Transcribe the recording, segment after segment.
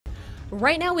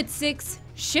Right now it's 6,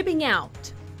 shipping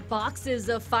out. Boxes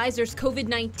of Pfizer's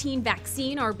COVID-19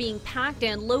 vaccine are being packed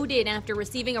and loaded after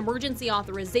receiving emergency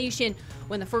authorization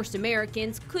when the first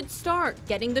Americans could start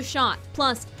getting the shot,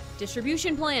 plus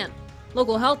distribution plan.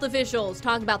 Local health officials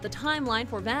talk about the timeline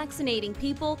for vaccinating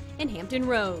people in Hampton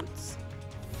Roads.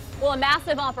 Well, a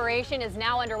massive operation is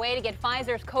now underway to get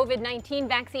Pfizer's COVID-19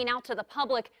 vaccine out to the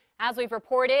public. As we've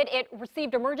reported, it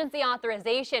received emergency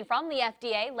authorization from the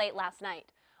FDA late last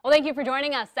night. Well, thank you for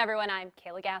joining us, everyone. I'm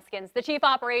Kayla Gaskins. The Chief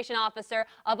Operation Officer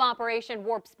of Operation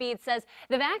Warp Speed says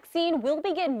the vaccine will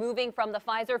begin moving from the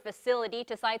Pfizer facility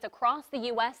to sites across the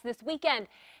U.S. this weekend.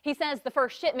 He says the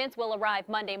first shipments will arrive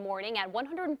Monday morning at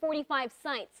 145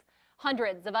 sites.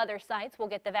 Hundreds of other sites will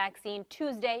get the vaccine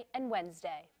Tuesday and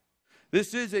Wednesday.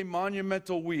 This is a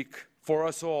monumental week for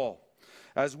us all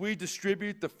as we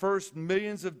distribute the first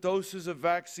millions of doses of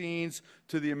vaccines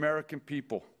to the American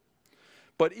people.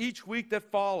 But each week that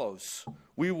follows,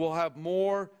 we will have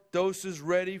more doses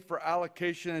ready for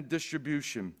allocation and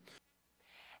distribution.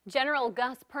 General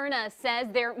Gus Perna says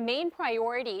their main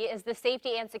priority is the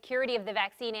safety and security of the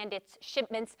vaccine and its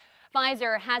shipments.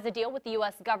 Pfizer has a deal with the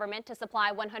U.S. government to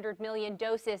supply 100 million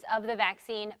doses of the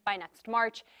vaccine by next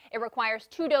March. It requires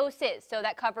 2 doses, so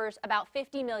that covers about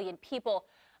 50 million people.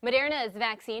 Moderna's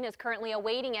vaccine is currently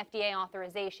awaiting FDA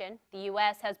authorization. The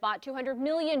U.S. has bought 200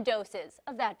 million doses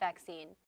of that vaccine.